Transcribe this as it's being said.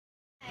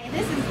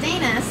This is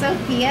Dana,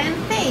 Sophia, and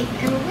Faith,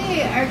 and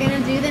we are going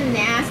to do the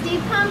nasty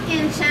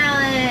pumpkin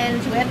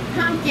challenge with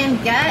pumpkin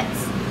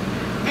guts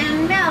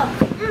and milk.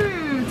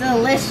 Mmm,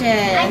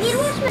 delicious. I need to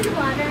wash my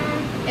water.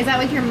 Is that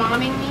what you're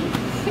momming me?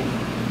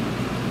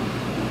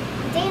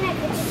 Dana,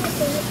 could you just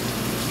do it?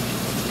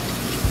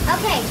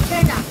 Okay,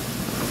 turn it off.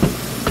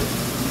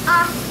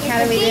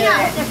 How do we do it?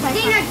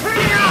 Dana, turn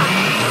it off.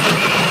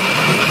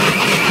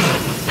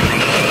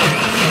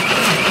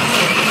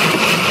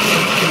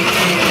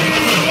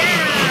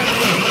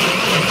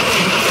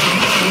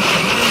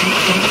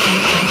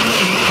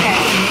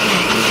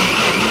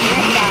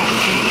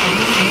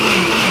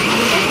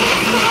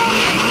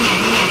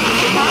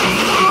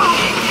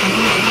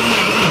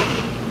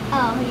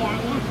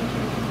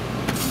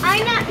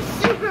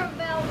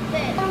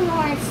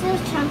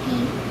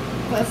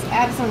 Let's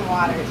add some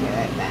water to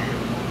it then.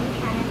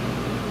 Okay.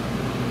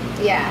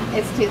 Yeah,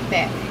 it's too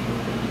thick.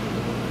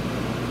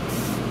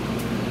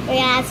 We're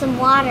gonna add some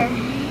water.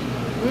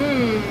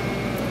 Mmm.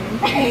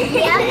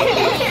 Yummy.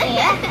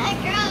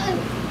 Gross.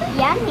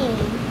 Yummy.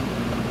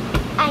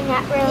 I'm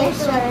not really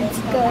sure it's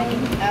good.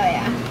 Oh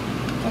yeah.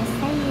 Just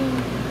saying.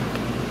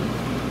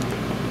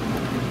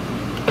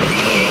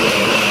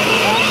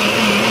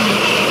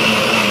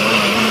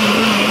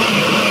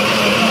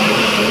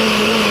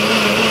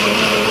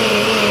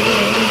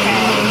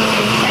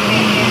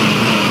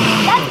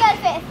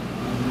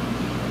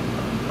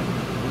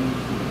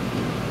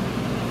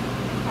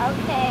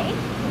 Okay.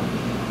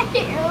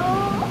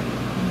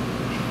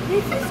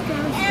 This is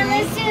gross. And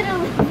let's do it a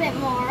little bit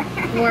more.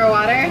 More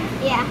water?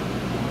 Yeah.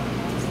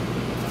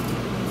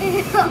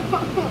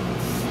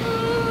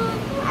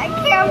 I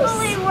can't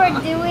believe we're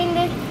doing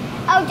this.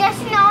 Oh,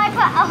 just now I put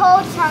a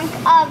whole chunk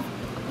of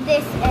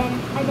this in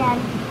again.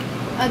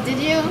 Oh, did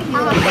you? You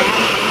little brat.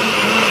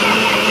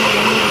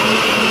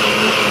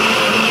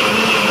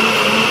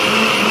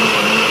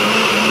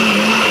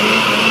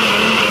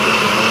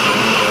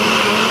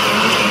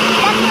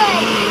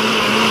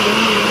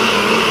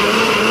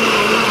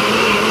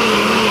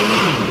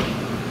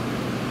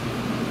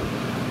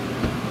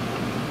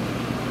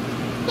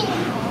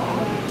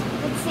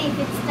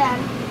 It's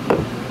done.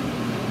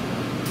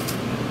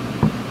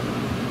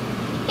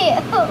 Ew.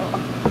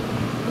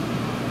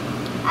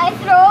 I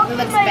throw up. It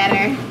looks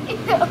better.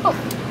 Ew.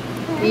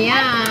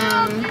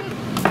 Yum.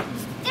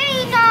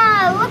 Dana,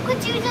 look what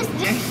you just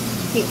did.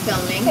 Keep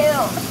filming.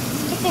 Ew.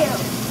 Ew.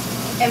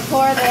 And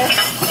pour this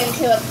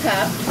into a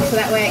cup so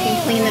that way I can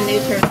clean the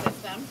neuter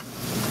system.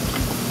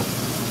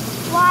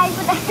 Why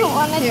would I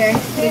want to Here,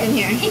 put it in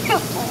here. Ew.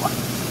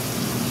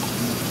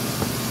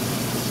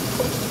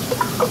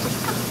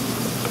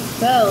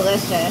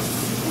 Delicious.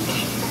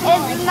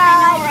 It's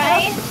not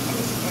right.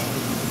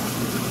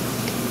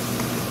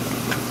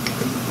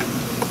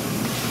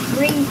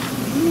 Bring.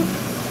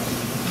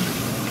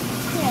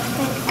 Yeah,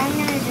 I'm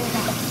gonna do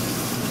that.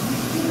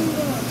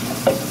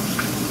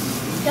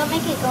 Don't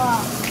make it go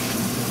out.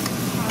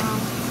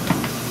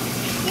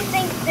 You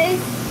think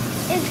this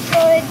is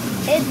good?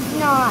 It's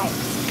not.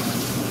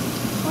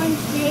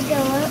 Once they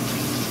go up,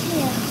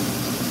 yeah.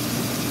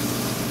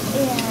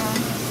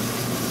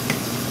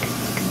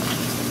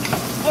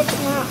 It's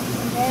not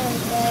very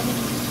good.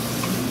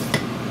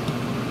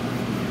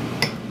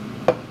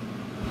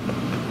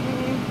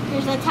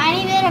 There's a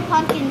tiny bit of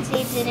pumpkin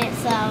seeds in it,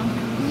 so.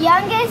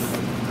 Youngest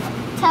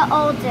to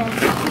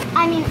oldest.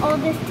 I mean,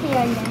 oldest to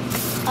youngest.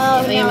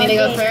 Oh, you want me to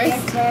go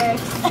first?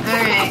 First.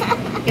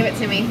 Alright, give it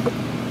to me.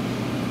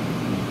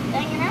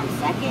 Dang it, I'm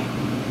second.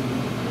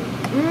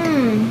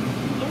 Mmm.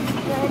 It's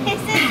good.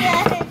 This is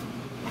good.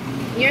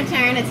 Your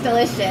turn, it's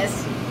delicious.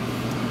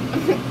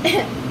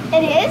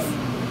 It is?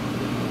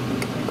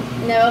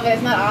 No, but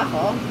it's not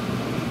awful.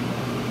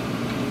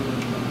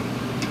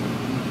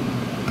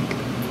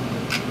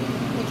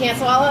 You can't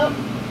swallow?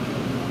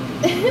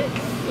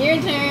 Your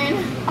turn.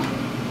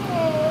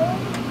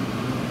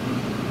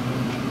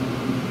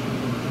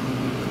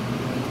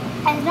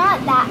 It's not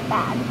that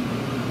bad.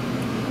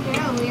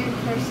 You're a weird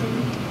person.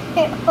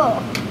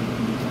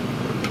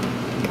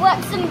 What,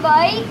 some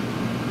bite?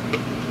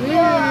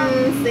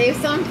 Save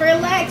some for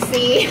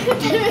Lexi.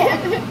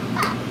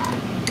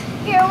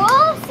 Here,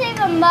 we'll save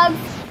a mug.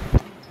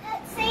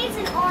 It's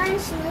an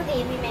orange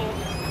smoothie we made.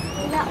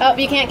 Oh,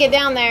 you can't get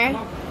down there.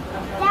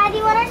 Dad,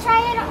 you want to try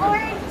an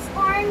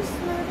orange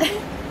smoothie?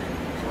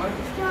 What? Do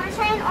you want to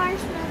try an orange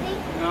smoothie?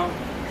 No.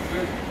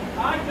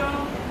 I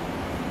don't.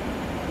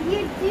 You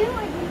do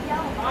or you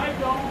don't? I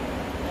don't.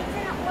 It's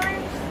an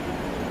orange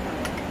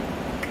smoothie.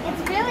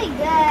 It's really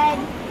good.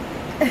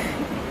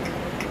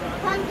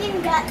 Pumpkin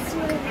gut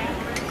smoothie.